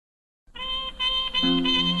And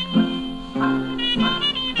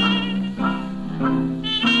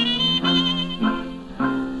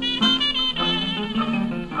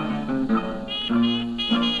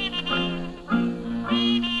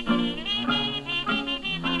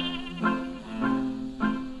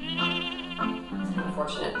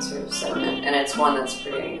it's one that's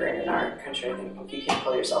pretty ingrained in our country. I think if you can't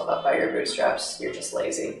pull yourself up by your bootstraps, you're just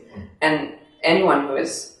lazy. And anyone who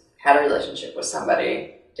has had a relationship with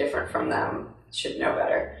somebody different from them should know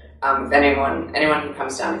better. If anyone who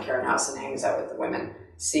comes down to Karen House and hangs out with the women,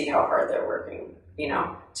 see how hard they're working,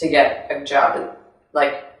 to get a job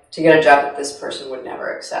that this person would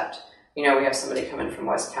never accept. We have somebody come in from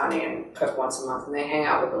West County and cook once a month, and they hang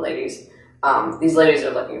out with the ladies. These ladies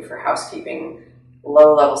are looking for housekeeping,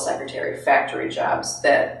 low-level secretary, factory jobs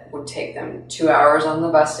that would take them 2 hours on the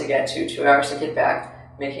bus to get to, 2 hours to get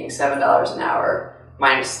back, making $7 an hour,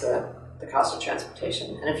 minus the cost of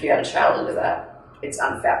transportation. And if you add a child into that, it's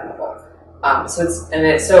unfathomable. So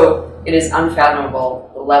it is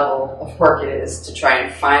unfathomable the level of work it is to try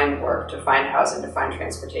and find work, to find housing, to find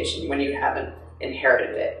transportation when you haven't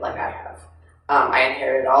inherited it like I have. I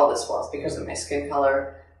inherited all this wealth because of my skin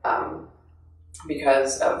color,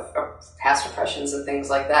 because of past oppressions and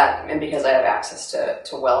things like that, and because I have access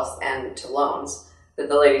to wealth and to loans that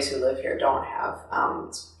the ladies who live here don't have,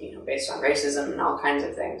 based on racism and all kinds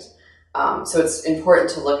of things. So it's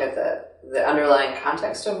important to look at the underlying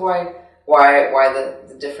context of why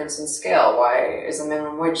the difference in scale. Why is the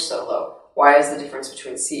minimum wage so low? Why is the difference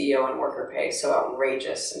between CEO and worker pay so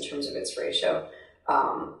outrageous in terms of its ratio?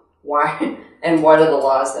 Why, and what are the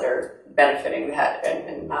laws that are benefiting that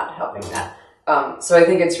and not helping that? So I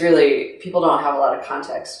think it's really, people don't have a lot of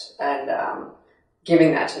context, and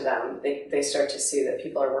giving that to them, they start to see that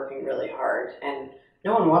people are working really hard, and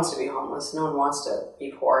no one wants to be homeless, no one wants to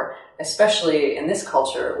be poor, especially in this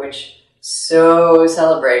culture, which so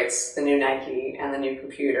celebrates the new Nike and the new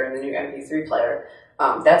computer and the new MP3 player.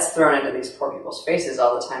 That's thrown into these poor people's faces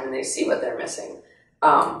all the time, and they see what they're missing,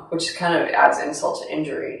 which kind of adds insult to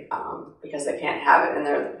injury, because they can't have it, and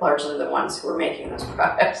they're largely the ones who are making those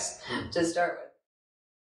products to start with.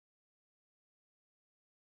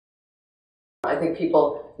 I think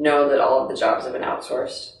people know that all of the jobs have been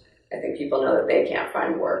outsourced. I think people know that they can't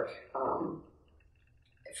find work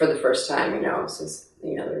for the first time, since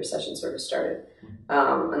the recession sort of started,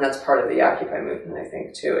 and that's part of the Occupy movement. I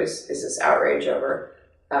think too is this outrage over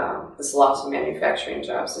this loss of manufacturing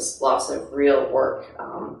jobs, this loss of real work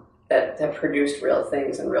that produced real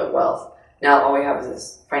things and real wealth. Now all we have is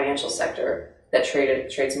this financial sector that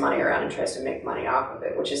trades money around and tries to make money off of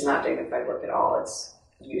it, which is not dignified work at all. It's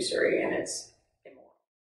usury and it's immoral.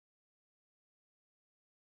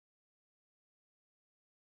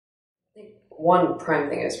 I think one prime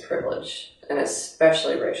thing is privilege, and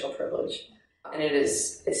especially racial privilege. And it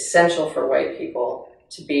is essential for white people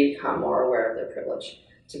to become more aware of their privilege,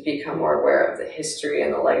 to become more aware of the history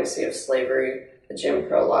and the legacy of slavery, the Jim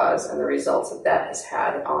Crow laws, and the results that has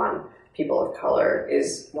had on people of color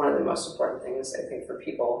is one of the most important things, I think, for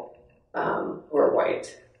people who are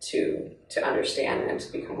white to understand and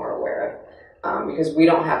to become more aware of. Because we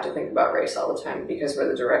don't have to think about race all the time, because we're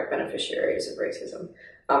the direct beneficiaries of racism.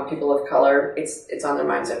 People of color, it's on their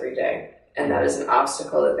minds every day, and that is an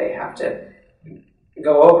obstacle that they have to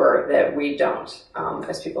go over that we don't,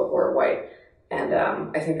 as people who are white. And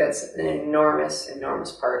I think that's an enormous,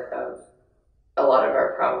 enormous part of a lot of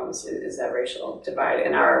our problems is that racial divide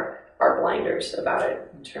and our blinders about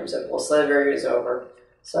it in terms of, well, slavery is over,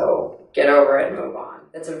 so get over it and move on.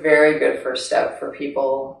 That's a very good first step for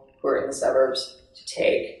people who are in the suburbs to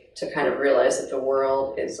take, to kind of realize that the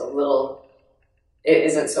world is it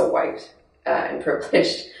isn't so white and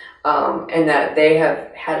privileged, and that they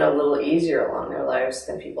have had a little easier along their lives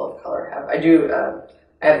than people of color have.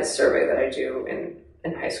 I have this survey that I do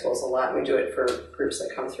in high schools a lot, and we do it for groups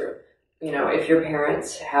that come through. If your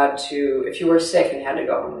parents if you were sick and had to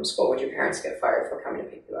go home from school, would your parents get fired for coming to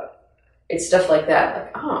pick you up? It's stuff like that,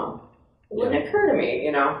 like, oh, it wouldn't occur to me,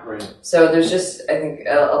 Right. So there's just, I think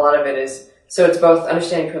a lot of it is, so it's both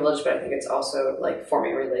understanding privilege, but I think it's also like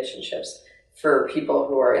forming relationships for people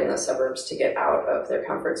who are in the suburbs to get out of their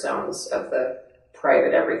comfort zones of the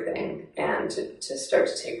private everything and to start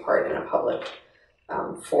to take part in a public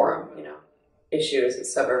forum. Issues in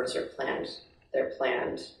suburbs are planned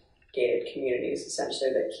gated communities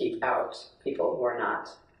essentially that keep out people who are not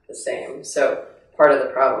the same. So part of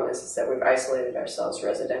the problem is that we've isolated ourselves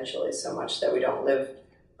residentially so much that we don't live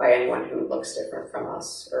by anyone who looks different from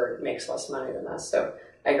us or makes less money than us. So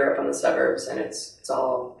I grew up in the suburbs, and it's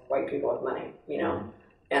all white people with money,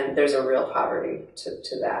 and there's a real poverty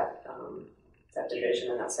to that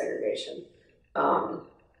division and that segregation.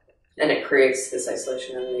 And it creates this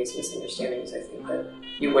isolation and these misunderstandings, I think, that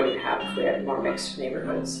you wouldn't have if we had more mixed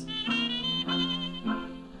neighborhoods.